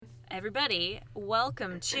Everybody,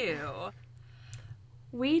 welcome to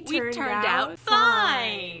We Turned Out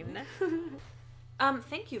Fine.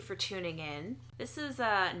 Thank you for tuning in. This is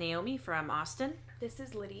Naomi from Austin. This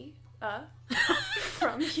is Liddy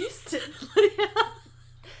from Houston.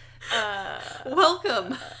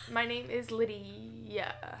 Welcome. My name is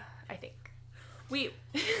Lydia, I think.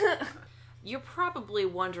 You're probably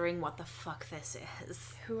wondering what the fuck this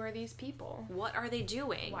is. Who are these people? What are they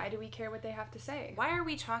doing? Why do we care what they have to say? Why are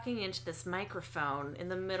we talking into this microphone in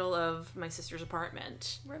the middle of my sister's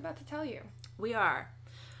apartment? We're about to tell you. We are.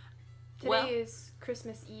 Today is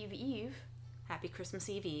Christmas Eve. Happy Christmas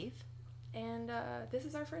Eve. And this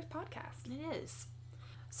is our first podcast. It is.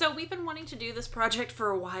 So we've been wanting to do this project for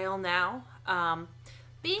a while now.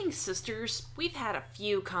 Being sisters, we've had a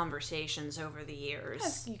few conversations over the years.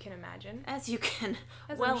 As you can imagine. As you can.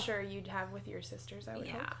 As I'm sure you'd have with your sisters, I would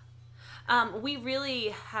hope. We really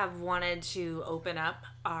have wanted to open up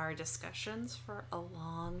our discussions for a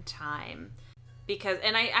long time.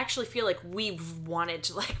 And I actually feel like we've wanted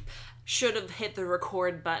to, should have hit the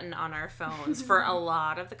record button on our phones for a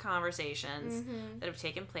lot of the conversations that have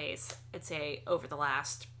taken place, I'd say, over the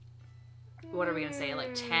last, what are we going to say,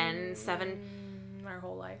 10, 7... Our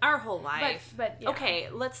whole life. Our whole life. But yeah. Okay,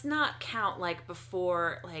 let's not count,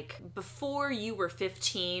 before you were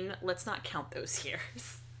 15, let's not count those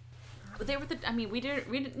years. They were we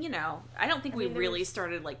didn't, I don't think we really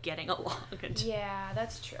started, getting along until... Yeah,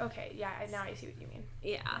 that's true. Okay, yeah, now I see what you mean.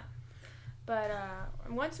 Yeah. But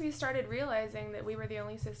once we started realizing that we were the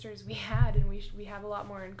only sisters we had, and we have a lot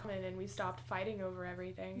more in common, and we stopped fighting over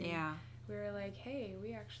everything. Yeah. We were like, hey,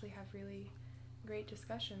 we actually have really great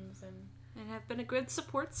discussions and have been a good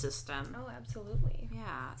support system. Oh, absolutely.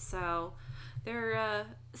 Yeah. So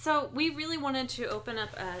we really wanted to open up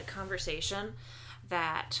a conversation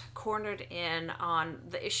that cornered in on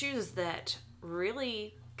the issues that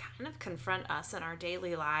really kind of confront us in our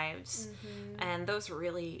daily lives. Mm-hmm. And those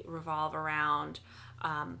really revolve around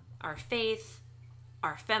our faith,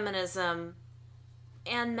 our feminism,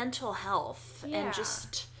 and mental health. Yeah. And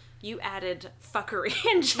just, you added fuckery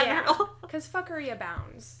in general. Because fuckery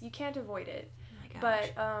abounds. You can't avoid it. Oh my gosh.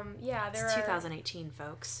 But, it's 2018,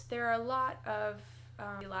 folks. There are a lot of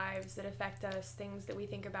lives that affect us, things that we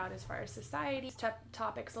think about as far as society,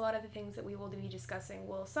 topics. A lot of the things that we will be discussing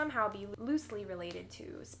will somehow be loosely related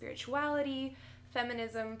to spirituality,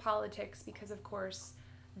 feminism, politics, because of course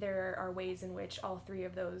there are ways in which all three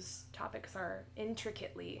of those topics are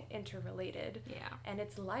intricately interrelated. Yeah. And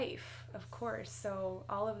it's life, of course, so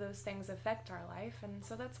all of those things affect our life, and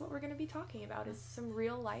so that's what we're going to be talking about, is some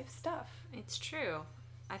real life stuff. It's true.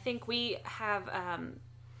 I think we have...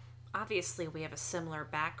 obviously, we have a similar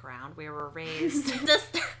background. We were raised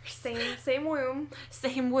sisters. Same womb.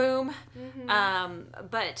 Same womb. Mm-hmm.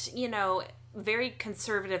 But, very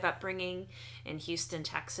conservative upbringing in Houston,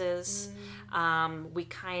 Texas. We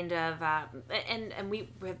kind of, and we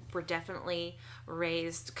were definitely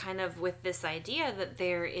raised kind of with this idea that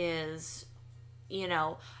there is,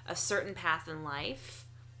 a certain path in life,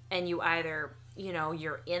 and you either,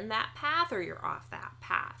 you're in that path or you're off that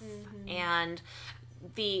path. Mm-hmm. And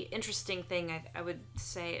the interesting thing I would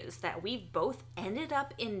say is that we've both ended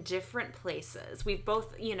up in different places. We've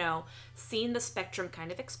both, seen the spectrum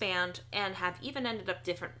kind of expand and have even ended up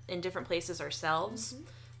in different places ourselves.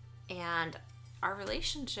 Mm-hmm. And our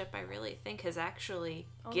relationship, I really think, has actually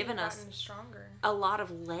given us stronger. A lot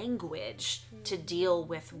of language to deal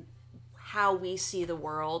with how we see the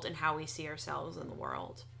world and how we see ourselves in the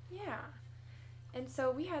world. Yeah. And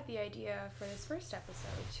so we had the idea for this first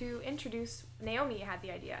episode to introduce, Naomi had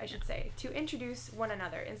the idea, I should say, to introduce one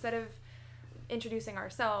another. Instead of introducing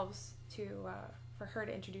ourselves, for her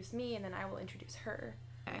to introduce me, and then I will introduce her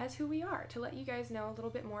as who we are, to let you guys know a little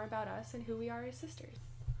bit more about us and who we are as sisters.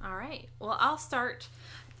 All right. Well, I'll start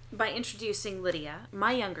by introducing Lydia,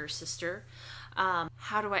 my younger sister.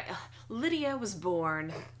 Lydia was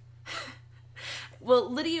born...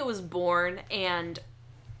 Well, Lydia was born, and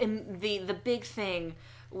the big thing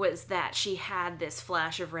was that she had this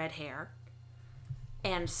flash of red hair.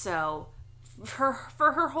 And so for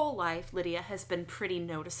her whole life, Lydia has been pretty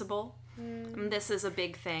noticeable. Mm. This is a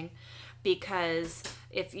big thing because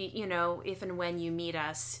if and when you meet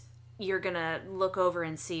us, you're going to look over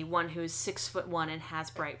and see one who's 6'1" and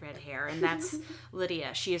has bright red hair. And that's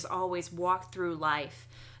Lydia. She has always walked through life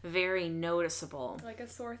very noticeable. Like a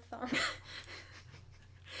sore thumb.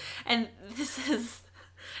 And this has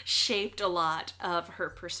shaped a lot of her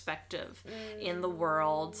perspective in the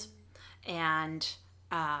world and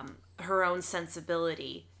her own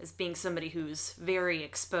sensibility as being somebody who's very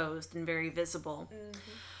exposed and very visible.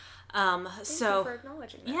 Thank you for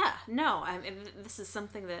acknowledging that. Yeah, no, this is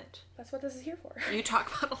something that That's what this is here for. you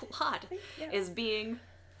talk about a lot, is being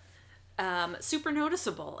super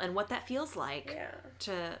noticeable and what that feels like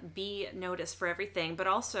to be noticed for everything. But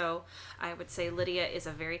also, I would say Lydia is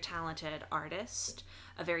a very talented artist,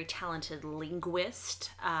 a very talented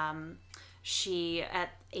linguist. She, at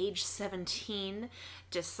age 17,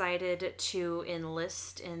 decided to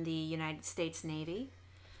enlist in the United States Navy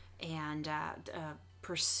and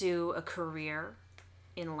pursue a career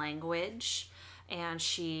in language. And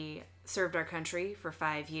she served our country for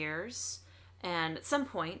 5 years. And at some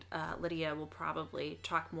point, Lydia will probably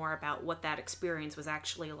talk more about what that experience was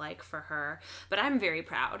actually like for her. But I'm very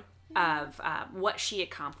proud of what she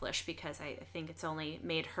accomplished, because I think it's only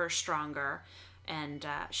made her stronger and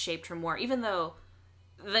shaped her more, even though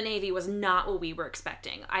the Navy was not what we were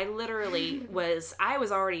expecting. I literally I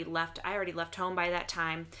already left home by that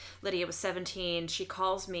time. Lydia was 17. She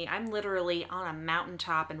calls me. I'm literally on a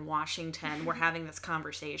mountaintop in Washington. We're having this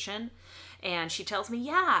conversation. And she tells me,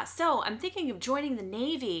 yeah, so I'm thinking of joining the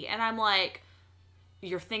Navy. And I'm like,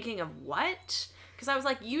 you're thinking of what? Because I was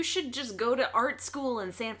like, you should just go to art school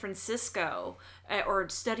in San Francisco, or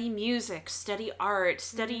study music, study art,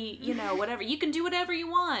 study, whatever. You can do whatever you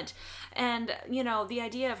want. And, the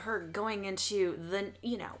idea of her going into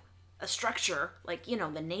a structure like,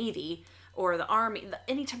 the Navy or the Army,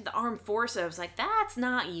 any type of the armed forces, I was like, that's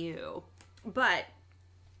not you. But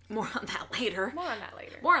more on that later.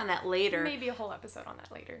 Maybe a whole episode on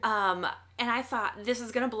that later. And I thought, this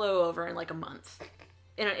is going to blow over in like a month.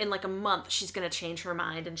 In like a month, she's going to change her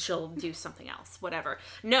mind and she'll do something else, whatever.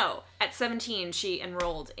 No, at 17, she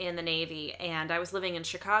enrolled in the Navy, and I was living in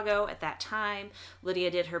Chicago at that time.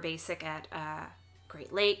 Lydia did her basic at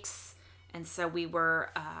Great Lakes, and so we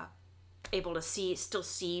were able to still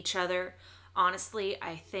see each other. Honestly,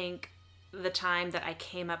 I think the time that I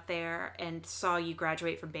came up there and saw you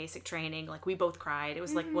graduate from basic training, like, we both cried. It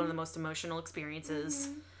was like one of the most emotional experiences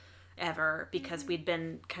ever, because we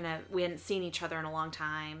hadn't seen each other in a long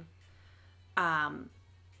time.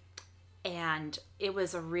 And it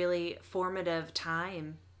was a really formative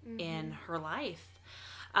time in her life.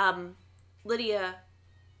 Lydia,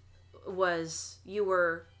 you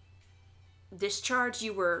were discharged,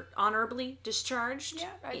 you were honorably discharged. Yeah,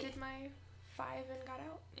 I did my 5 and got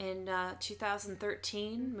out. In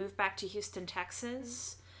 2013, moved back to Houston,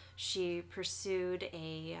 Texas. She pursued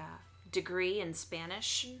a degree in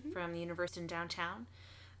Spanish from the university in downtown,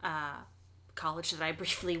 college that I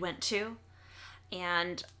briefly went to.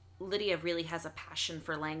 And Lydia really has a passion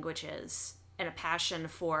for languages and a passion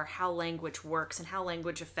for how language works and how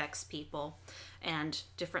language affects people and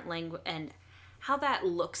different language and how that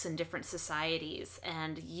looks in different societies.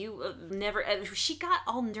 And she got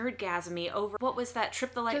all nerdgasmy over, what was that,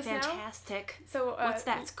 Trip the Light Just Fantastic? Now? So, what's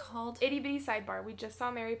that called? Itty bitty sidebar. We just saw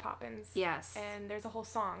Mary Poppins. Yes. And there's a whole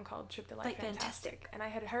song called Trip the Light Fantastic. And I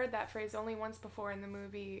had heard that phrase only once before in the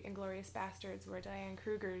movie Inglourious Bastards, where Diane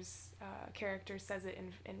Kruger's character says it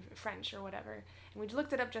in French or whatever. And we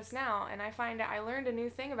looked it up just now, and I learned a new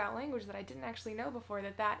thing about language that I didn't actually know before,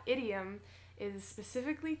 that idiom is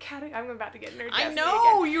specifically I'm about to get nerd. I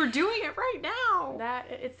know, again. You're doing it right now. That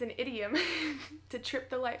it's an idiom. To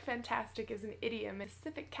trip the light fantastic is an idiom, a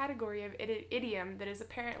specific category of idiom that is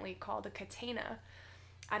apparently called a katana.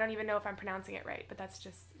 I don't even know if I'm pronouncing it right, but that's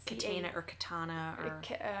just katana or katana or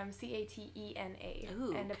Catena.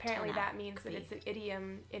 Ooh, and apparently katana. That means that it's an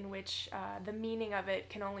idiom in which the meaning of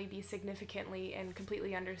it can only be significantly and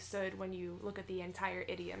completely understood when you look at the entire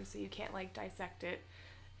idiom. So you can't dissect it.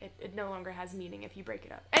 It no longer has meaning if you break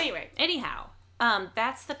it up. Anyhow,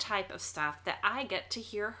 that's the type of stuff that I get to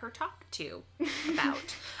hear her talk to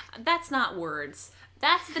about. That's not words.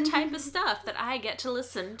 That's the type of stuff that I get to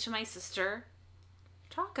listen to my sister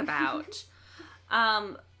talk about.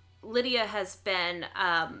 Lydia has been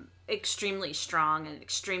extremely strong and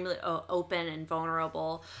extremely open and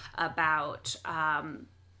vulnerable about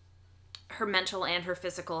her mental and her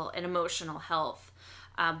physical and emotional health.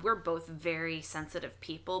 We're both very sensitive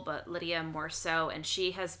people, but Lydia more so, and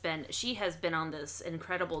she has been on this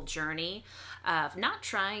incredible journey of not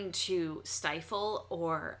trying to stifle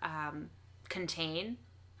or contain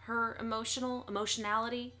her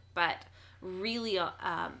emotionality, but really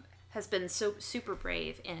has been so super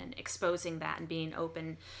brave in exposing that and being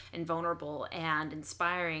open and vulnerable and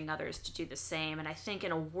inspiring others to do the same. And I think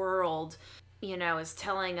in a world is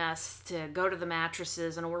telling us to go to the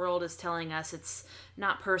mattresses, and a world is telling us it's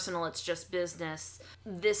not personal, it's just business,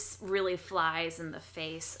 this really flies in the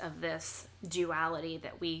face of this duality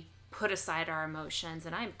that we put aside our emotions,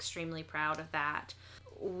 and I'm extremely proud of that.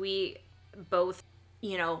 We both,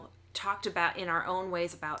 talked about in our own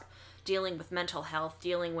ways about dealing with mental health,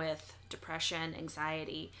 dealing with depression,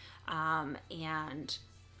 anxiety, and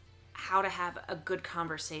how to have a good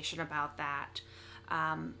conversation about that.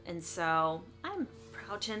 And so I'm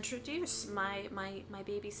proud to introduce my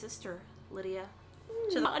baby sister, Lydia,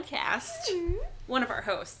 to the podcast. One of our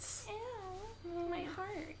hosts. My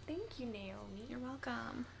heart. Thank you, Naomi. You're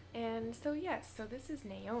welcome. And so, so this is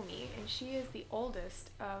Naomi, and she is the oldest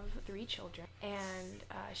of 3 children. And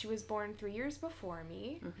she was born 3 years before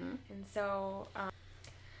me. And so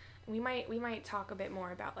we might talk a bit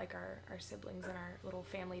more about like our siblings and our little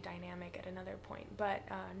family dynamic at another point. But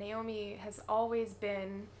Naomi has always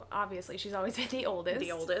been, obviously, she's always been the oldest.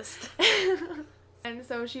 The oldest. And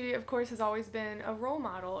so she, of course, has always been a role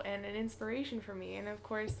model and an inspiration for me. And of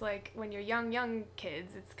course, like when you're young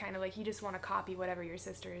kids, it's kind of like you just want to copy whatever your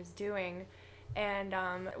sister is doing. And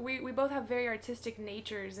we both have very artistic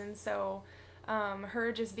natures, and so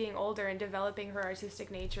her just being older and developing her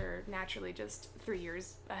artistic nature naturally just 3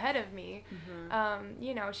 years ahead of me,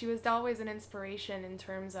 you know, she was always an inspiration in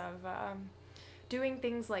terms of doing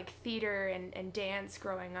things like theater and dance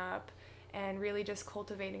growing up, and really just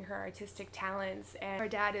cultivating her artistic talents. And her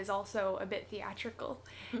dad is also a bit theatrical.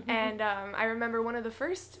 And I remember one of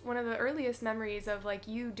the earliest memories of like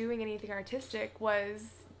you doing anything artistic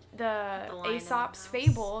was the Aesop's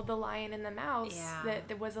fable, The Lion and the Mouse. Yeah. That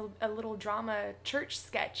there was a little drama church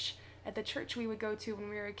sketch at the church we would go to when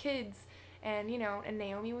we were kids. And, you know, and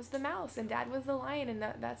Naomi was the mouse and Dad was the lion. And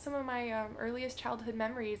that's some of my earliest childhood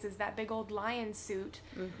memories, is that big old lion suit.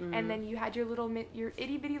 And then you had your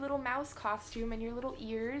itty bitty little mouse costume and your little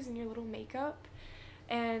ears and your little makeup.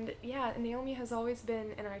 And yeah, Naomi has always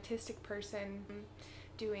been an artistic person,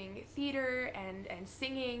 doing theater and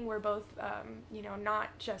singing. We're both, you know,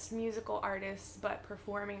 not just musical artists, but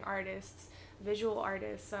performing artists, visual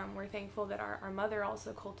artists. We're thankful that our mother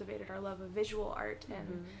also cultivated our love of visual art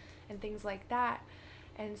and things like that.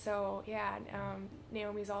 And so, yeah,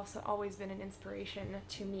 Naomi's also always been an inspiration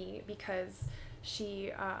to me, because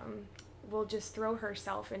she will just throw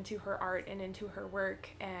herself into her art and into her work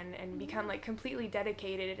and become like completely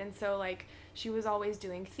dedicated. And so like she was always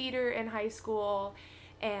doing theater in high school,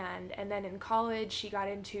 and then in college she got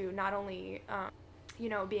into not only you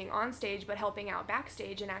know, being on stage, but helping out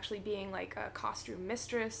backstage and actually being like a costume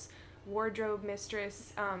mistress, wardrobe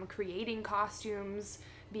mistress, creating costumes,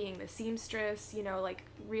 being the seamstress, you know, like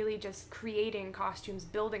really just creating costumes,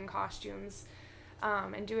 building costumes,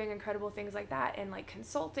 and doing incredible things like that, and like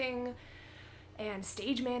consulting and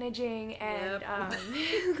stage managing,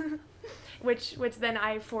 and which then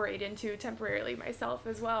I forayed into temporarily myself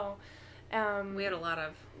as well. We had a lot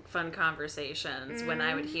of fun conversations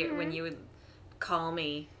when you would call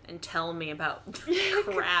me and tell me about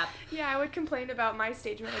crap. Yeah, I would complain about my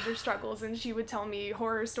stage manager struggles, and she would tell me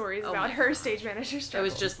horror stories about her stage manager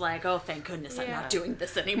struggles. It was just like, oh, thank goodness I'm not doing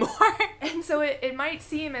this anymore. And so it might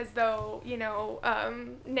seem as though, you know,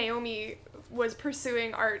 Naomi was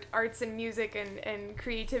pursuing arts and music and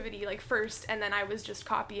creativity like first, and then I was just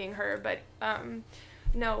copying her. But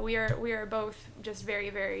no, we are both just very,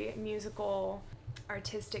 very musical,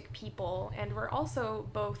 artistic people, and we're also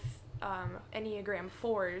both Enneagram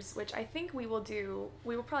 4s, which I think we will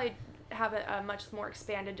probably have a much more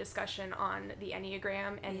expanded discussion on the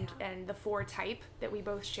Enneagram and the 4 type that we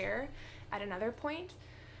both share at another point.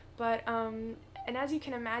 But and as you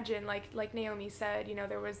can imagine, like Naomi said, you know,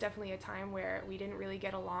 there was definitely a time where we didn't really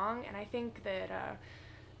get along, and I think that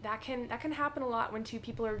that can happen a lot when 2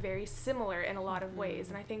 people are very similar in a lot of ways.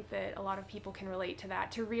 And I think that a lot of people can relate to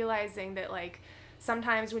that, to realizing that like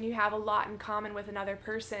sometimes when you have a lot in common with another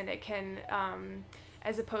person, it can,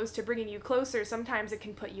 as opposed to bringing you closer, sometimes it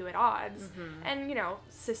can put you at odds. And, you know,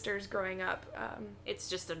 sisters growing up. It's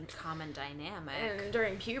just a common dynamic. And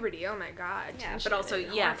during puberty, oh my God. Yeah, but also,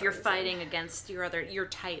 if you're fighting against your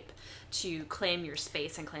type to claim your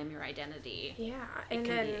space and claim your identity. Yeah. It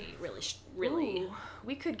can be really... Ooh,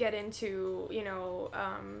 we could get into, you know,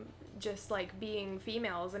 just like being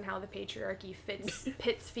females and how the patriarchy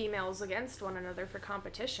pits females against one another for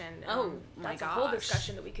competition. That's a whole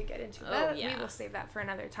discussion that we could get into. But we will save that for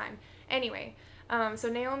another time. Anyway, so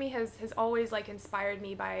Naomi has always like inspired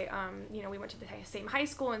me by, you know, we went to the same high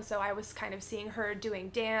school, and so I was kind of seeing her doing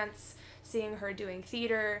dance, seeing her doing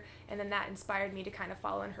theater, and then that inspired me to kind of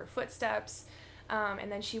follow in her footsteps.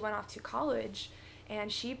 And then she went off to college,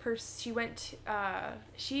 and she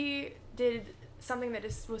did something that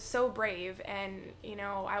was so brave, and you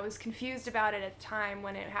know, I was confused about it at the time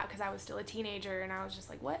when because I was still a teenager, and I was just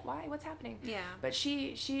like, what's happening? Yeah. But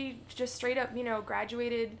she just straight up, you know,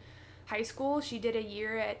 graduated high school. She did a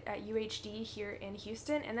year at UHD here in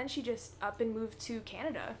Houston, and then she just up and moved to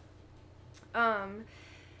Canada.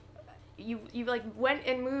 you like went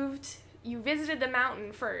and moved. You visited the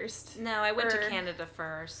mountain first. No, I went to Canada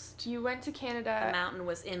first. You went to Canada. The mountain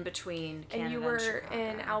was in between Canada and you were Chicago.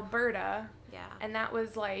 in Alberta. Yeah. And that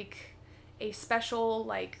was like a special,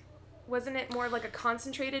 like, wasn't it more like a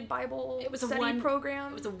concentrated Bible study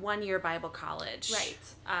program? It was a 1-year Bible college. Right.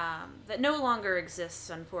 That no longer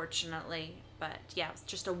exists, unfortunately. But yeah, it was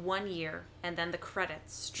just a 1 year, and then the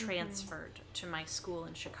credits transferred to my school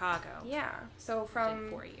in Chicago. Yeah. So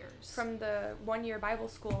from 4 years. From the 1-year Bible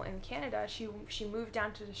school in Canada, she moved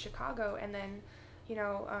down to Chicago, and then,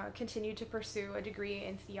 continued to pursue a degree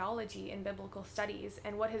in theology and biblical studies.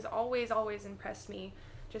 And what has always impressed me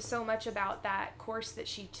just so much about that course that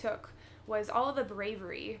she took was all of the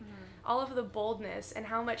bravery, all of the boldness, and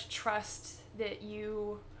how much trust that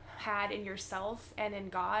you had in yourself and in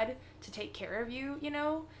God to take care of you,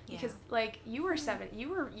 because like you were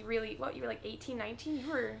like 18, 19,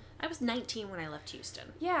 I was 19 when I left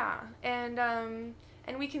Houston. Yeah. And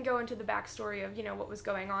we can go into the backstory of, what was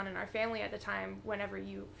going on in our family at the time whenever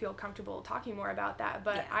you feel comfortable talking more about that.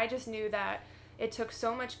 But I just knew that it took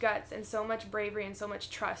so much guts and so much bravery and so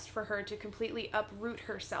much trust for her to completely uproot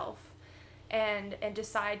herself and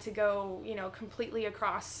decide to go, completely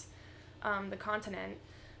across the continent,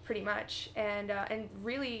 pretty much. And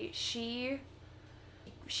really she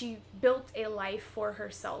built a life for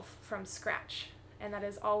herself from scratch. And that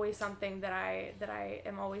is always something that I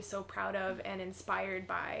am always so proud of and inspired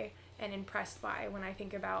by and impressed by when I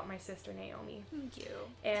think about my sister Naomi. Thank you.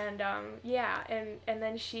 And and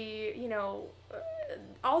then she,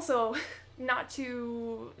 also not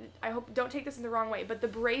to, I hope, don't take this in the wrong way, but the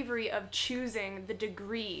bravery of choosing the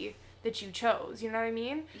degree that you chose, you know what I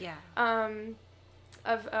mean? Yeah.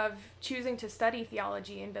 Of choosing to study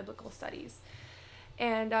theology and biblical studies.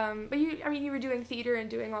 And but you were doing theater and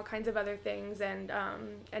doing all kinds of other things, and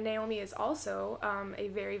Naomi is also a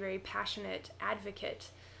very, very passionate advocate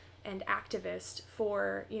and activist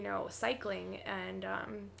for cycling, and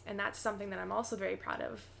that's something that I'm also very proud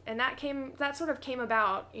of. And that sort of came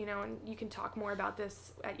about, and you can talk more about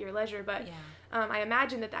this at your leisure, but I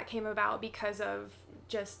imagine that came about because of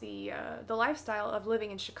just the lifestyle of living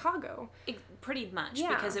in Chicago. Pretty much,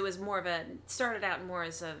 because it was started out more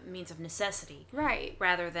as a means of necessity. Right.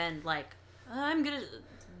 Rather than like, I'm gonna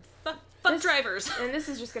fuck drivers. And this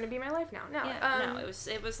is just gonna be my life now. No. Yeah,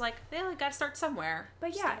 it was like, I gotta start somewhere.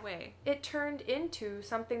 But it turned into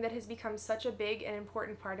something that has become such a big and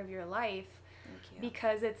important part of your life. Thank you.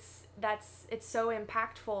 Because it's so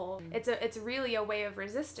impactful. Mm-hmm. It's really a way of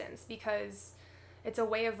resistance, because it's a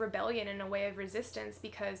way of rebellion and a way of resistance,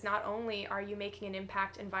 because not only are you making an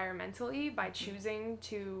impact environmentally by choosing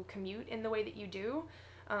to commute in the way that you do,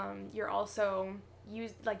 you're also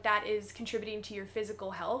that is contributing to your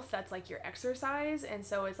physical health. That's like your exercise. And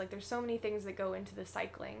so it's like there's so many things that go into the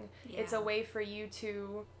cycling. Yeah. It's a way for you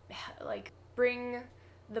to like bring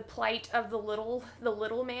the plight of the little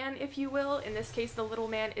man, if you will. In this case, the little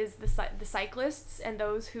man is the cyclists and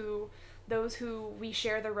those who we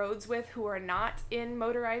share the roads with, who are not in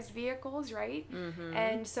motorized vehicles, right? Mm-hmm.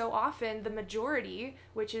 And so often the majority,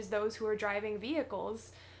 which is those who are driving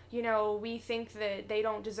vehicles, we think that they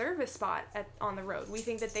don't deserve a spot on the road. We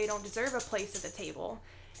think that they don't deserve a place at the table.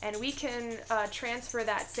 And we can transfer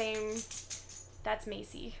that same... That's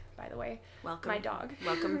Macy, by the way. Welcome. My dog.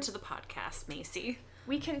 Welcome to the podcast, Macy.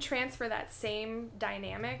 We can transfer that same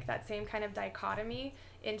dynamic, that same kind of dichotomy,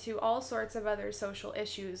 into all sorts of other social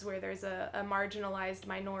issues where there's a marginalized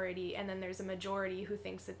minority, and then there's a majority who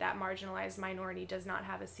thinks that marginalized minority does not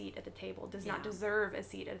have a seat at the table, does not deserve a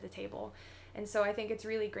seat at the table. And so I think it's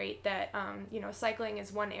really great that, cycling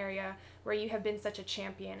is one area where you have been such a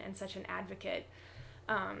champion and such an advocate,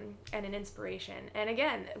 and an inspiration. And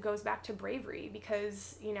again, it goes back to bravery,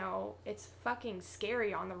 because, it's fucking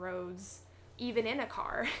scary on the roads, even in a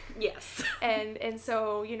car. Yes. and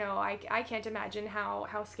so, I can't imagine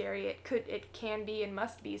how scary it can be and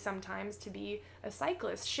must be sometimes to be a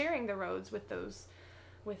cyclist sharing the roads with us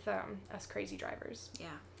crazy drivers. Yeah.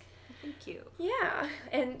 Thank you. Yeah.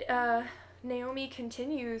 And Naomi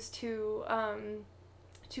continues to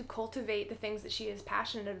cultivate the things that she is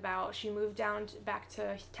passionate about. She moved back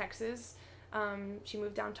to Texas. She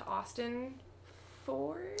moved down to Austin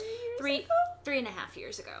 3.5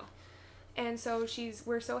 years ago. And so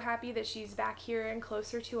we're so happy that she's back here and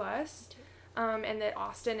closer to us, and that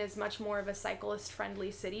Austin is much more of a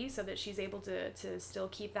cyclist-friendly city, so that she's able to still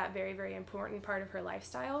keep that very, very important part of her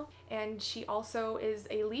lifestyle. And she also is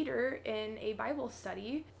a leader in a Bible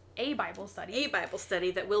study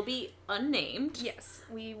that will be unnamed. Yes,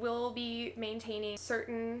 we will be maintaining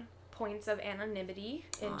certain points of anonymity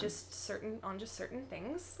on just certain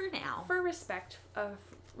things for now, for respect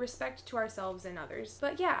respect to ourselves and others.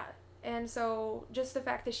 But yeah, and so just the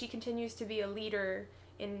fact that she continues to be a leader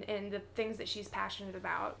in the things that she's passionate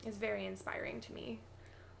about is very inspiring to me.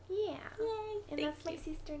 Yeah. Yay. And that's my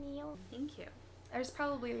sister Neil. Thank you. There's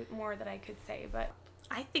probably more that I could say, but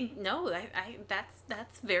I think no, I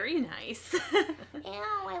that's very nice.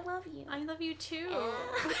 Ow, I love you. I love you too.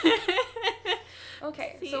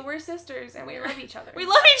 okay, See, so we're sisters and we love each other. We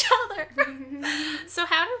love each other. So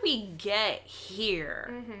how did we get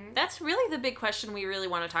here? Mm-hmm. That's really the big question we really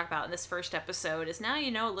want to talk about in this first episode. Is now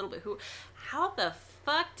you know a little bit how the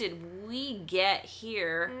fuck did we get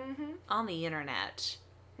here on the internet?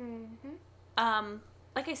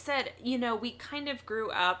 Like I said, you know, we kind of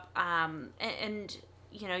grew up, and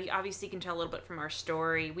you know, you obviously can tell a little bit from our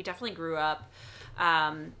story. We definitely grew up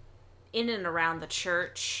in and around the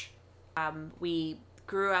church. We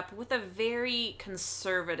grew up with a very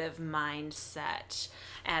conservative mindset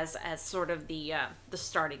as sort of the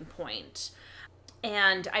starting point.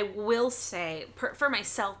 And I will say, for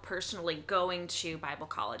myself personally, going to Bible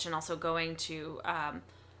college and also going to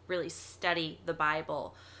really study the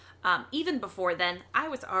Bible, even before then, I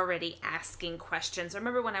was already asking questions. I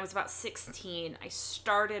remember when I was about 16, I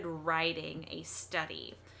started writing a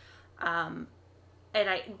study. And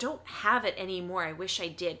I don't have it anymore. I wish I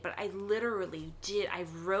did, but I literally did. I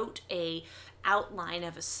wrote a outline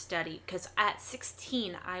of a study because at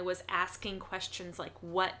 16, I was asking questions like,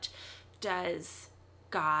 what does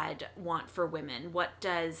God want for women? What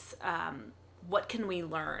can we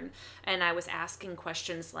learn? And I was asking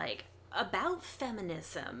questions like, about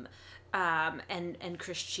feminism and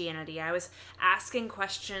Christianity. I was asking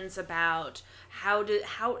questions about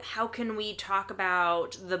how can we talk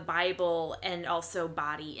about the Bible and also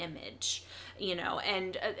body image, you know.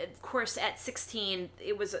 And of course at 16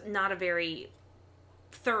 it was not a very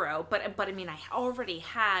thorough, but I mean, I already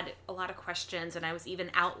had a lot of questions, and I was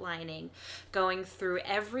even outlining, going through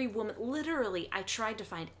every woman. Literally, I tried to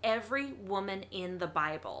find every woman in the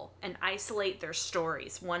Bible and isolate their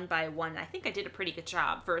stories one by one. I think I did a pretty good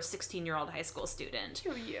job for a 16-year-old high school student.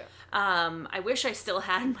 Oh, yeah. I wish I still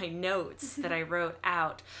had my notes that I wrote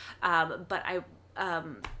out, but I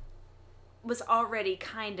was already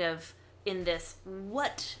kind of in this,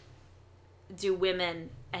 what do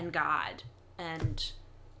women and God and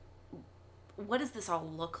what does this all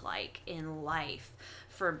look like in life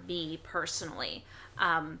for me personally?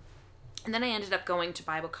 And then I ended up going to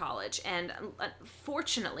Bible college. And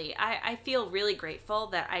fortunately, I feel really grateful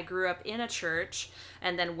that I grew up in a church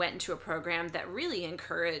and then went into a program that really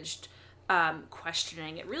encouraged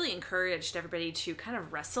questioning. It really encouraged everybody to kind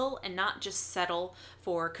of wrestle and not just settle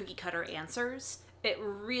for cookie cutter answers. It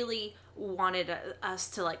really wanted us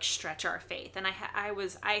to like stretch our faith. And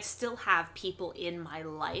I still have people in my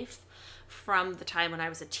life from the time when I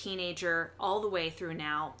was a teenager all the way through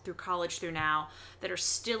now, through college through now, that are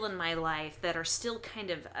still in my life, that are still kind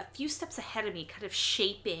of a few steps ahead of me, kind of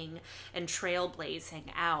shaping and trailblazing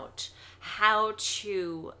out how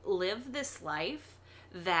to live this life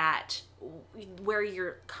that where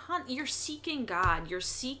you're seeking God, you're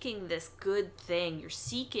seeking this good thing, you're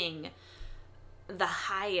seeking the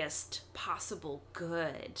highest possible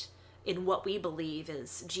good in what we believe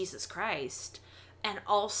is Jesus Christ, and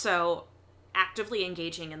also actively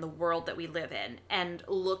engaging in the world that we live in and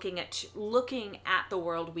looking at the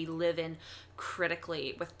world we live in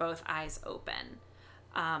critically with both eyes open.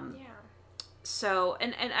 So,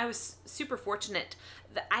 and I was super fortunate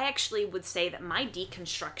that I actually would say that my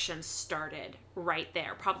deconstruction started right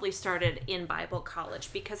there, probably started in Bible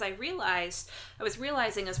college, because I was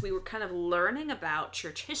realizing as we were kind of learning about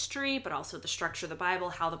church history, but also the structure of the Bible,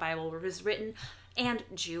 how the Bible was written, and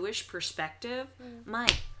Jewish perspective. My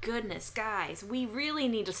goodness, guys, we really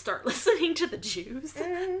need to start listening to the Jews.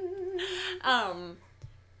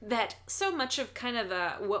 That so much of kind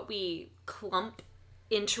of what we clump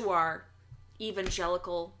into our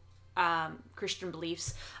evangelical Christian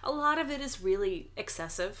beliefs, a lot of it is really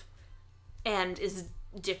excessive and is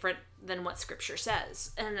different than what Scripture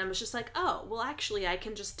says. And I was just like, oh, well, actually, I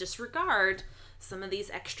can just disregard some of these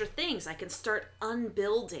extra things. I can start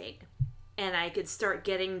unbuilding, and I could start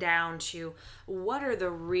getting down to what are the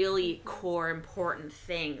really core important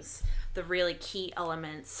things, the really key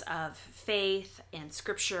elements of faith and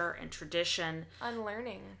Scripture and tradition.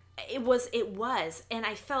 Unlearning. It was, and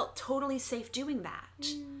I felt totally safe doing that.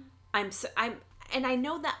 And I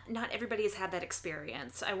know that not everybody has had that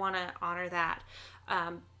experience. I want to honor that,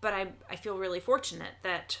 but I feel really fortunate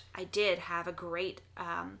that I did have a great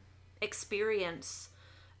experience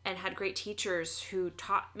and had great teachers who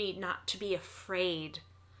taught me not to be afraid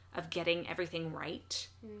of getting everything right.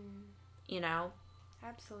 You know,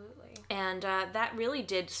 Absolutely. And that really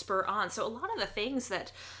did spur on. So a lot of the things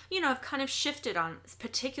that, have kind of shifted on,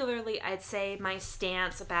 particularly I'd say my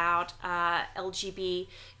stance about LGBTQ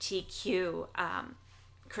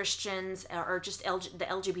Christians, or just the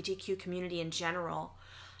LGBTQ community in general,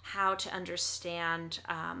 how to understand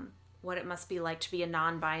what it must be like to be a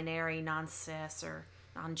non-binary, non-cis, or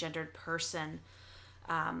non-gendered person.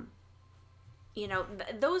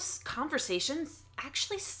 Those conversations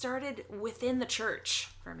actually started within the church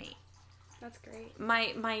for me. That's great.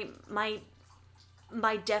 My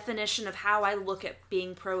definition of how I look at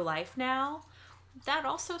being pro-life now, that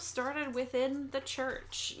also started within the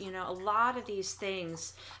church. A lot of these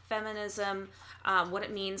things, feminism, what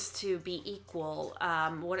it means to be equal,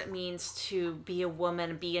 what it means to be a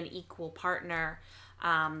woman, be an equal partner,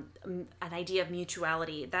 an idea of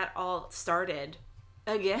mutuality, that all started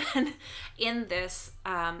again in this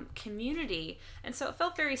community. And so it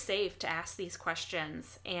felt very safe to ask these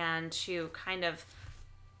questions and to kind of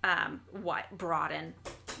broaden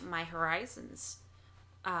my horizons.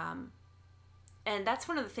 And that's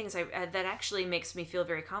one of the things that actually makes me feel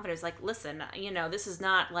very confident. Is like, listen, this is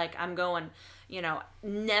not like I'm going,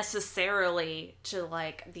 necessarily to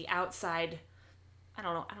like the outside. I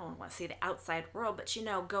don't want to say the outside world, but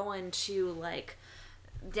going to like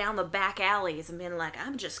down the back alleys and being like,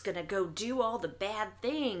 I'm just gonna go do all the bad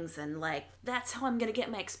things and like that's how I'm gonna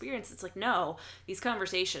get my experience. It's like, no, these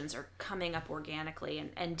conversations are coming up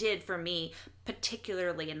organically and did for me,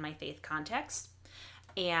 particularly in my faith context,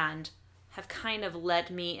 and have kind of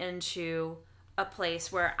led me into a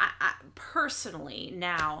place where I personally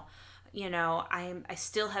now, I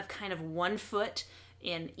still have kind of one foot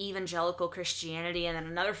in evangelical Christianity and then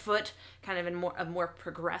another foot kind of in a more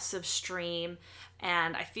progressive stream.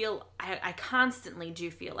 And I constantly do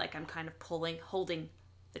feel like I'm kind of holding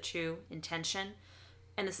the two in tension.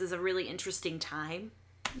 And this is a really interesting time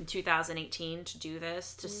in 2018 to do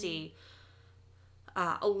this, to see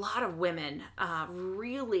a lot of women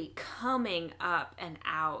really coming up and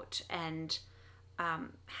out and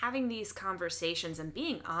having these conversations and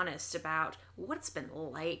being honest about what it's been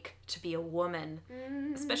like to be a woman,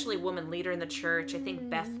 especially a woman leader in the church. I think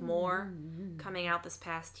Beth Moore coming out this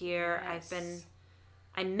past year. Yes.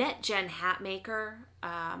 I met Jen Hatmaker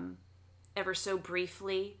ever so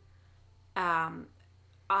briefly at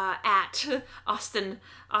Austin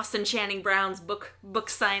Channing Brown's book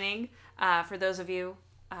signing. For those of you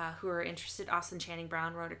who are interested, Austin Channing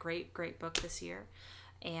Brown wrote a great book this year.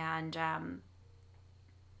 And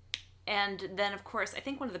then, of course, I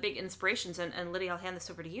think one of the big inspirations, and Lydia, I'll hand this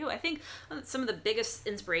over to you, I think some of the biggest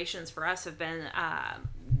inspirations for us have been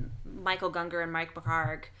Michael Gungor and Mike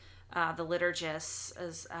McHargue, the liturgists,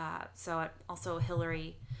 also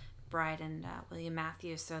Hillary Bride and William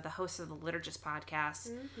Matthews, so the hosts of the Liturgist podcast.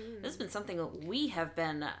 Mm-hmm. This has been something that we have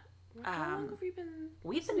been... How long have we been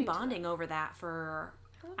We've been bonding over that for,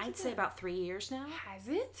 I'd say, about 3 years now. Has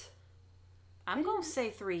it? I'm going to say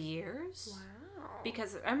 3 years. Wow.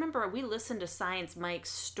 Because I remember we listened to Science Mike's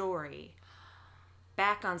story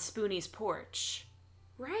back on Spoonie's porch.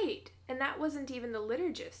 Right. And that wasn't even the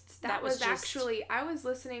liturgists. That was actually, I was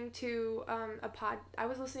listening to I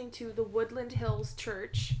was listening to the Woodland Hills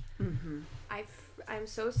Church. Mm-hmm. I'm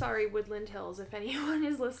so sorry, Woodland Hills, if anyone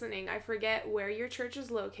is listening. I forget where your church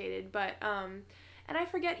is located, but and I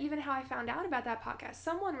forget even how I found out about that podcast.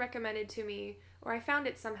 Someone recommended to me, or I found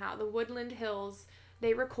it somehow. The Woodland Hills,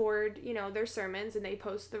 they record, their sermons, and they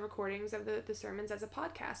post the recordings of the sermons as a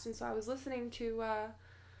podcast. And so I was listening to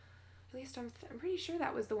at least I'm pretty sure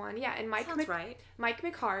that was the one. Yeah, and Mike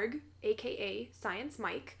McHargue, aka Science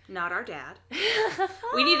Mike. Not our dad.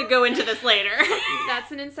 We need to go into this later.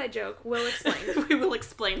 That's an inside joke. We'll explain. We will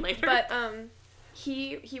explain later. But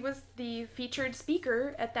he was the featured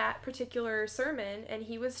speaker at that particular sermon, and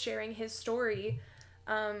he was sharing his story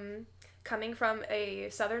coming from a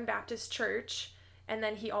Southern Baptist church. And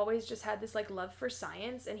then he always just had this, love for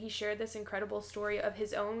science, and he shared this incredible story of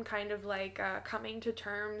his own kind of, coming to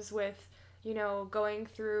terms with, going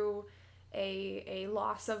through a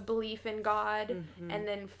loss of belief in God, mm-hmm. and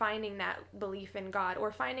then finding that belief in God,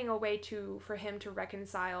 or finding a way for him to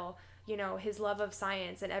reconcile, his love of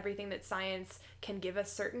science and everything that science can give us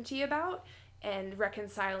certainty about, and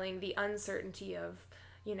reconciling the uncertainty of,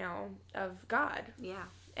 of God. Yeah.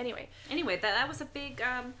 Anyway, that was a big...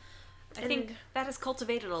 I think that has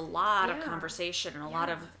cultivated a lot of conversation and a lot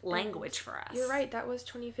of language for us. You're right. That was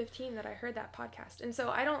 2015 that I heard that podcast. And so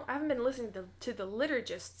I haven't been listening to the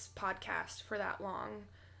Liturgists podcast for that long.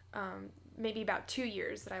 Maybe about 2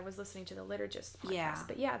 years that I was listening to the Liturgists podcast. Yeah.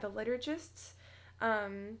 But yeah, the Liturgists,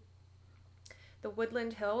 the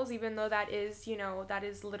Woodland Hills, even though that is, that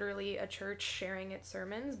is literally a church sharing its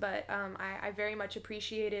sermons. But I very much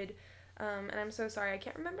appreciated, and I'm so sorry, I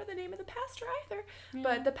can't remember the name of the pastor either,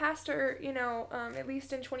 but the pastor, at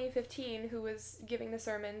least in 2015, who was giving the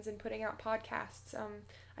sermons and putting out podcasts,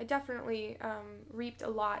 I definitely reaped a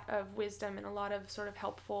lot of wisdom and a lot of sort of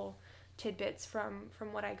helpful tidbits from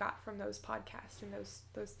what I got from those podcasts and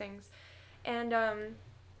those things. And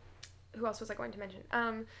who else was I going to mention?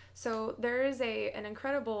 So there is an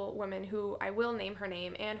incredible woman who I will name her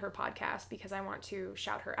name and her podcast because I want to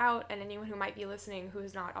shout her out, and anyone who might be listening who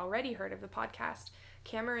has not already heard of the podcast,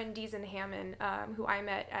 Cameron Deason-Hamon, who I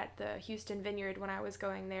met at the Houston Vineyard when I was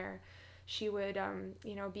going there. She would,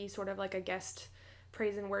 be sort of like a guest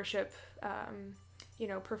praise and worship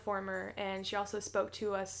performer, and she also spoke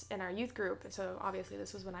to us in our youth group. So obviously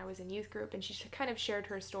this was when I was in youth group, and she kind of shared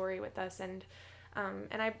her story with us, and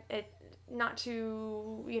not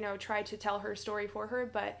to try to tell her story for her,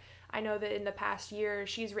 but I know that in the past year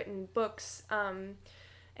she's written books,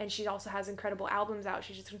 and she also has incredible albums out.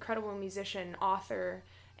 She's just an incredible musician, author,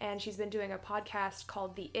 and she's been doing a podcast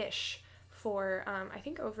called The Ish for I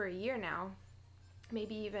think over a year now,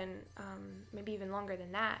 maybe even longer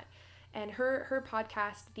than that. And her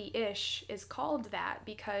podcast, The Ish, is called that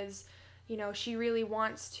because, she really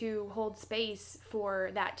wants to hold space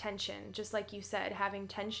for that tension. Just like you said, having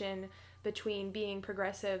tension between being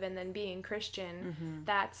progressive and then being Christian.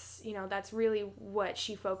 That's really what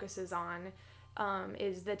she focuses on,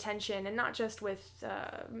 is the tension, and not just with,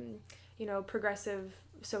 progressive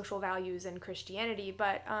social values and Christianity,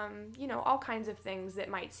 but, all kinds of things that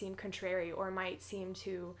might seem contrary or might seem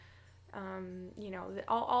to,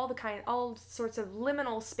 all sorts of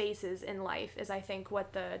liminal spaces in life is, I think,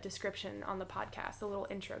 what the description on the podcast, the little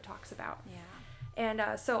intro, talks about. Yeah.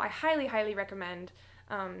 And so I highly, highly recommend,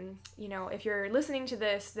 if you're listening to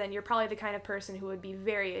this, then you're probably the kind of person who would be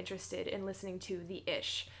very interested in listening to The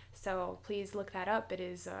Ish. So please look that up. It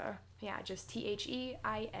is, just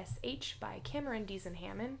THEISH by Cameron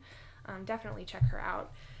Deason-Hamon. Definitely check her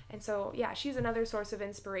out. And so, she's another source of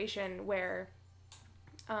inspiration where,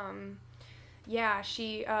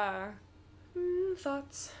 she,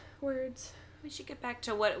 thoughts, words. We should get back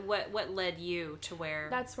to what led you to where...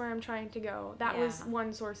 That's where I'm trying to go. That was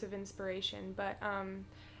one source of inspiration. But,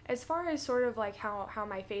 as far as sort of like how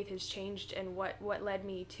my faith has changed and what led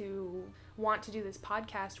me to want to do this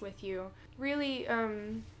podcast with you, really,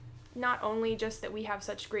 not only just that we have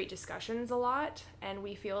such great discussions a lot, and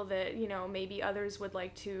we feel that, maybe others would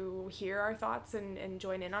like to hear our thoughts and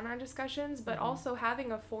join in on our discussions, but also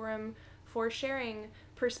having a forum for sharing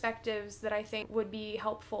perspectives that I think would be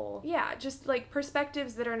helpful. Yeah, just like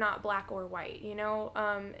perspectives that are not black or white,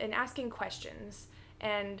 and asking questions.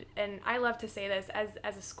 And I love to say this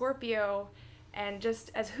as a Scorpio, and just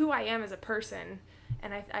as who I am as a person,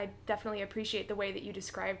 and I definitely appreciate the way that you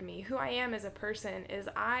described me. Who I am as a person is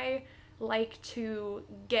I like to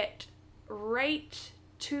get right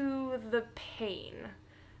to the pain.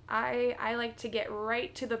 I like to get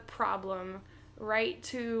right to the problem, right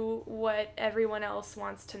to what everyone else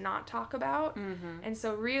wants to not talk about. And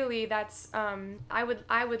so really that's I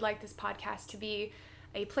would like this podcast to be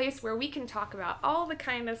a place where we can talk about all the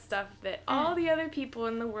kind of stuff that all the other people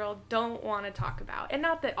in the world don't want to talk about. And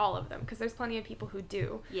not that all of them, because there's plenty of people who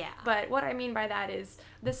do. Yeah. But what I mean by that is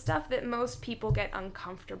the stuff that most people get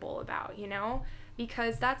uncomfortable about,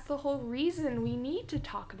 Because that's the whole reason we need to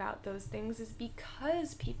talk about those things, is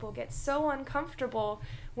because people get so uncomfortable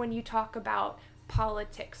when you talk about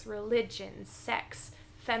politics, religion, sex,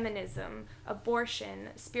 feminism, abortion,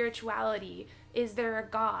 spirituality, is there a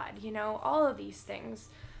God, all of these things.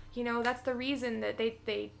 That's the reason that they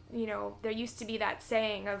there used to be that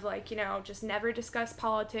saying of like, just never discuss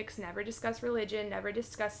politics, never discuss religion, never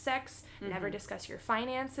discuss sex, never discuss your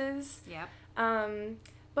finances. Yep.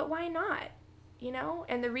 But why not?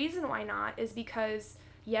 And the reason why not is because,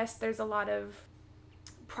 yes, there's a lot of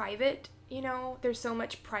private, there's so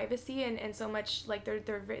much privacy and so much, like,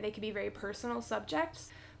 they can be very personal subjects,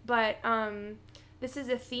 but this is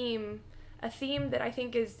a theme that I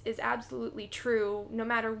think is absolutely true no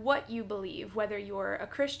matter what you believe, whether you're a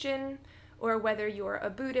Christian or whether you're a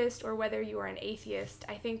Buddhist or whether you're an atheist.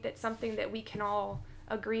 I think that something that we can all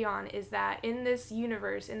agree on is that in this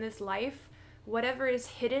universe, in this life, whatever is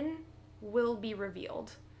hidden will be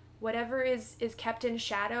revealed. Whatever is kept in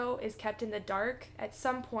shadow, is kept in the dark, at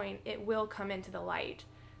some point it will come into the light.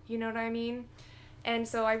 You know what I mean? And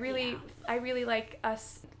so I really like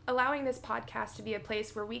us allowing this podcast to be a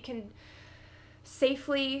place where we can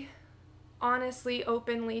safely, honestly,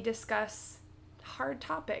 openly discuss hard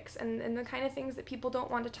topics and the kind of things that people don't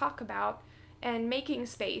want to talk about, and making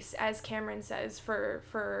space, as Cameron says,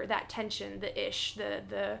 for that tension, the ish,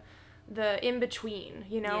 the in between,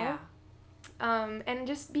 you know. Yeah. And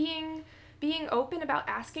just being open about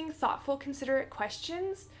asking thoughtful, considerate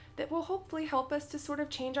questions that will hopefully help us to sort of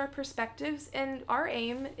change our perspectives. And our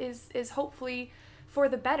aim is hopefully for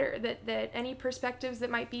the better, that any perspectives that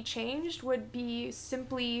might be changed would be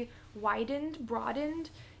simply widened, broadened,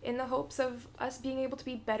 in the hopes of us being able to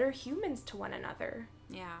be better humans to one another.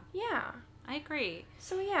 Yeah. Yeah. I agree.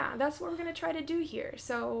 So yeah, that's what we're going to try to do here.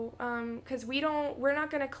 So, because we're not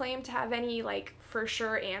going to claim to have any, like, for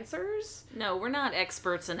sure answers. No, we're not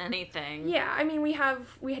experts in anything. Yeah, I mean, we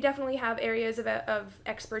definitely have areas of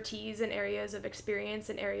expertise and areas of experience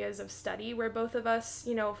and areas of study where both of us,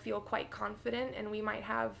 you know, feel quite confident and we might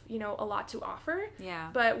have, you know, a lot to offer. Yeah.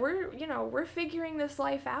 But we're figuring this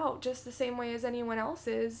life out just the same way as anyone else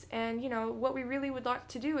is. And, you know, what we really would like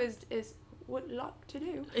to do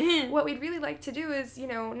what we'd really like to do is, you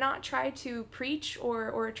know, not try to preach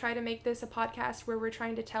or try to make this a podcast where we're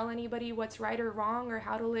trying to tell anybody what's right or wrong or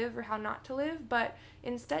how to live or how not to live, but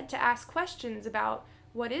instead to ask questions about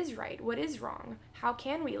what is right, what is wrong, how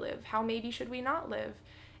can we live, how maybe should we not live.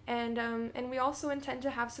 And we also intend to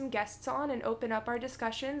have some guests on and open up our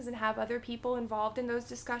discussions and have other people involved in those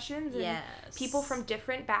discussions, and yes. people from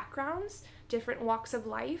different backgrounds, different walks of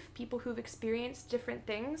life, people who've experienced different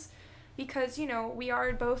things. Because, you know, we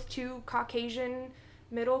are both two Caucasian,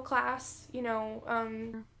 middle class, you know,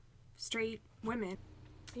 straight women,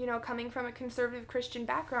 you know, coming from a conservative Christian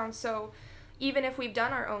background. So even if we've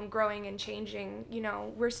done our own growing and changing, you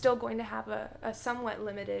know, we're still going to have a somewhat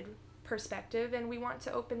limited perspective. And we want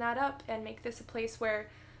to open that up and make this a place where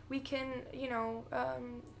we can, you know,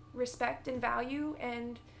 respect and value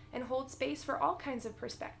and hold space for all kinds of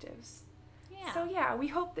perspectives. Yeah. So yeah, we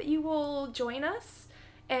hope that you will join us.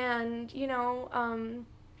 And, you know,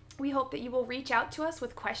 we hope that you will reach out to us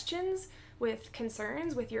with questions, with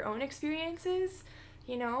concerns, with your own experiences.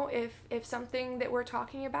 You know, if something that we're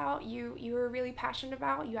talking about, you are really passionate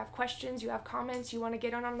about, you have questions, you have comments, you want to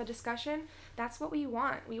get on the discussion, that's what we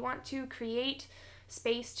want. We want to create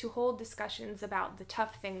space to hold discussions about the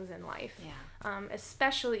tough things in life. Yeah.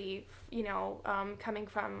 Especially, you know, coming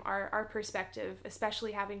from our perspective,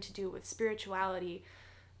 especially having to do with spirituality,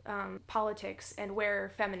 politics, and where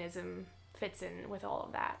feminism fits in with all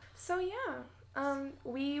of that. So yeah,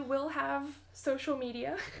 we will have social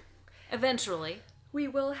media. Eventually. We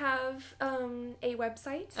will have a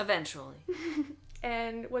website. Eventually.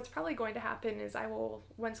 And what's probably going to happen is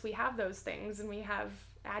once we have those things and we have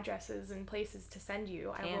addresses and places to send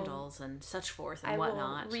you, handles and such forth and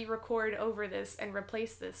whatnot. I will re-record over this and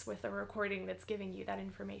replace this with a recording that's giving you that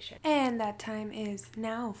information. And that time is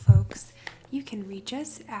now, folks. You can reach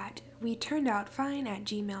us at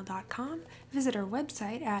weturnedoutfine@gmail.com. Visit our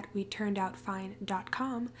website at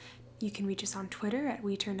weturnedoutfine.com. You can reach us on Twitter at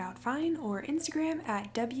weturnedoutfine or Instagram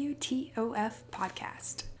at WTOF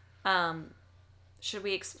podcast. Should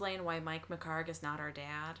we explain why Mike McHargue is not our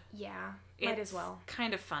dad? Yeah, might as well.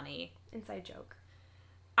 Kind of funny. Inside joke.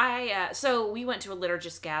 So we went to a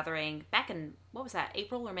liturgist gathering back in, what was that,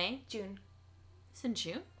 April or May? June. It's in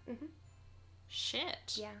June? Mm-hmm.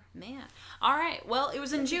 Shit. Yeah. Man. All right. Well, it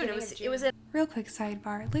was in June. It was in Real quick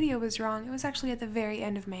sidebar. Lydia was wrong. It was actually at the very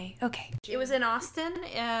end of May. Okay. It was in Austin.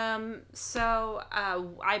 So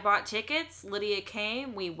I bought tickets. Lydia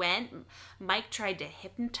came. We went. Mike tried to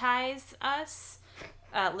hypnotize us.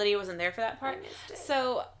 Lydia wasn't there for that part. I missed it.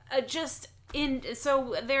 So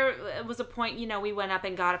so there was a point, you know, we went up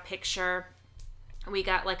and got a picture. We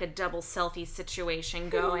got like a double selfie situation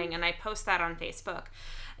going, and I post that on Facebook.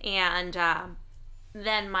 And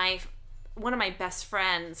then one of my best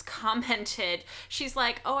friends commented, she's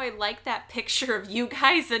like, "Oh, I like that picture of you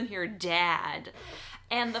guys and your dad."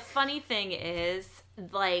 And the funny thing is,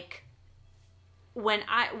 like, when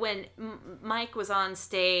Mike was on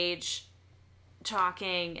stage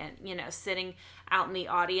talking and, you know, sitting out in the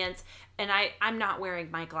audience, and I'm not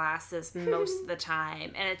wearing my glasses most of the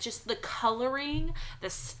time, and it's just the coloring, the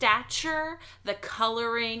stature, the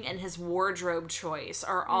coloring, and his wardrobe choice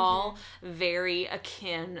are all very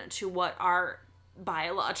akin to what our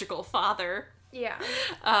biological father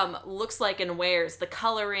looks like and wears. The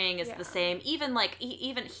coloring is the same. Even like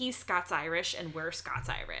even he's Scots-Irish and we're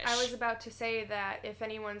Scots-Irish. I was about to say that if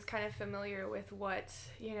anyone's kind of familiar with what,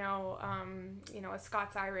 a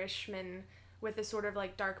Scots-Irishman with a sort of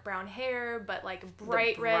like dark brown hair, but like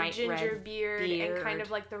bright red ginger beard and kind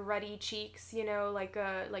of like the ruddy cheeks, you know, like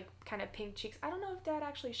kind of pink cheeks. I don't know if Dad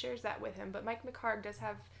actually shares that with him, but Mike McHargue does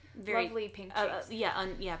have very lovely pink cheeks.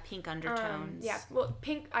 Pink undertones. Well,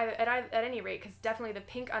 pink at any rate, because definitely the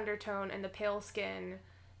pink undertone and the pale skin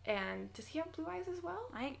And does he have blue eyes as well?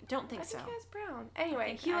 I don't think I so. think he has brown.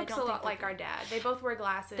 Anyway, I looks a don't lot think like they're our dad. They both wear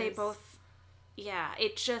glasses. They both, yeah.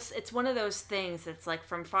 It's one of those things that's like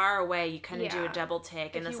from far away you kind of do a Yeah. double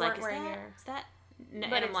take, and If it's you like, weren't is wearing that, your- is that? No, But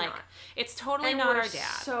and I'm it's like, not. it's totally And not we're our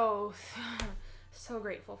dad. so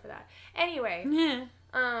grateful for that. Anyway,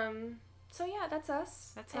 so yeah, that's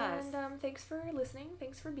us. That's us. And thanks for listening.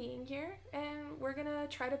 Thanks for being here. And we're gonna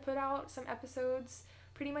try to put out some episodes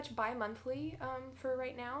pretty much bi-monthly for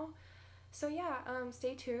right now. So yeah,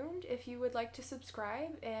 stay tuned if you would like to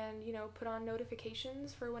subscribe and, you know, put on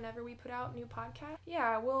notifications for whenever we put out new podcasts.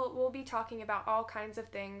 Yeah, we'll be talking about all kinds of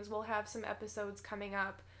things. We'll have some episodes coming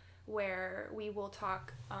up where we will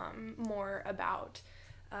talk more about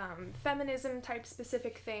feminism type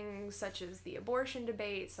specific things, such as the abortion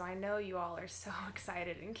debate. So I know you all are so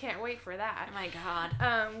excited and can't wait for that. Oh my God.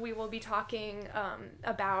 We will be talking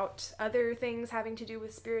about other things having to do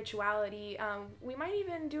with spirituality. We might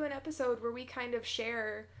even do an episode where we kind of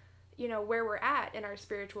share, you know, where we're at in our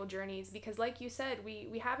spiritual journeys, because like you said,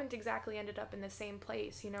 we haven't exactly ended up in the same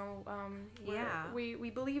place, you know. We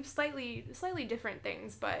believe slightly different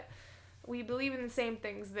things, but we believe in the same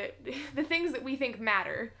things, that the things that we think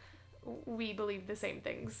matter, we believe the same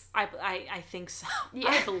things. I think so. Yeah.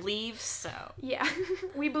 I believe so. Yeah.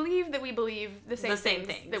 we believe that we believe the same things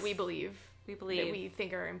that we believe. We believe. That we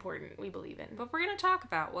think are important. We believe in. But we're going to talk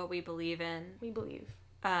about what we believe in. We believe.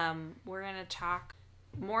 We're going to talk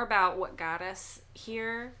more about what got us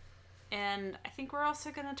here. And I think we're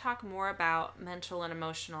also going to talk more about mental and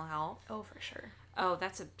emotional health. Oh, for sure. Oh,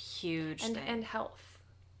 that's a huge thing. And health.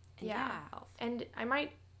 Yeah. And I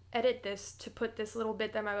might edit this to put this little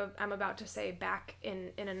bit that I'm about to say back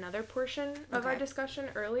in another portion of our discussion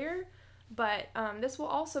earlier. But this will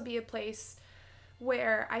also be a place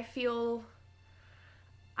where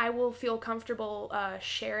I will feel comfortable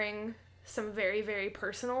sharing some very, very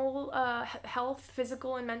personal health,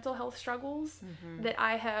 physical and mental health struggles that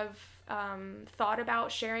I have thought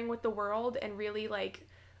about sharing with the world and really like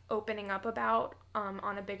opening up about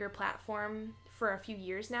on a bigger platform for a few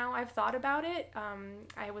years now. I've thought about it.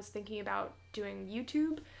 I was thinking about doing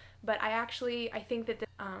YouTube, but I think that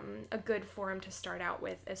a good forum to start out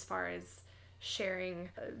with as far as sharing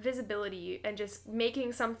visibility and just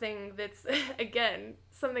making something that's, again,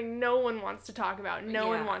 something no one wants to talk about. No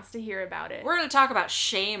one wants to hear about it. We're going to talk about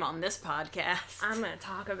shame on this podcast. I'm going to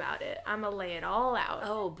talk about it. I'm going to lay it all out.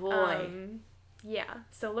 Oh, boy. Yeah,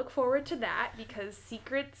 so look forward to that, because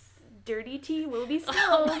secrets, dirty tea will be spilled.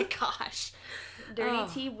 Oh my gosh.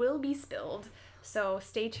 Dirty tea will be spilled. So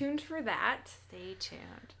stay tuned for that. Stay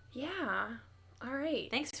tuned. Yeah. All right.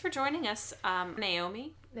 Thanks for joining us,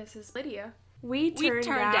 Naomi. This is Lydia. We turned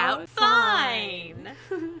out fine.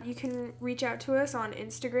 You can reach out to us on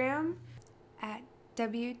Instagram at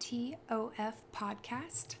WTOF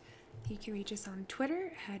Podcast. You can reach us on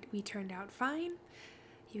Twitter at We Turned Out Fine.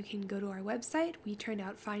 You can go to our website,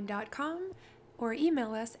 WeTurnedOutFine.com, or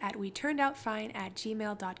email us at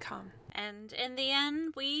WeTurnedOutFine@gmail.com. And in the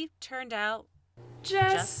end, we turned out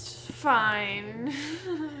Just fine.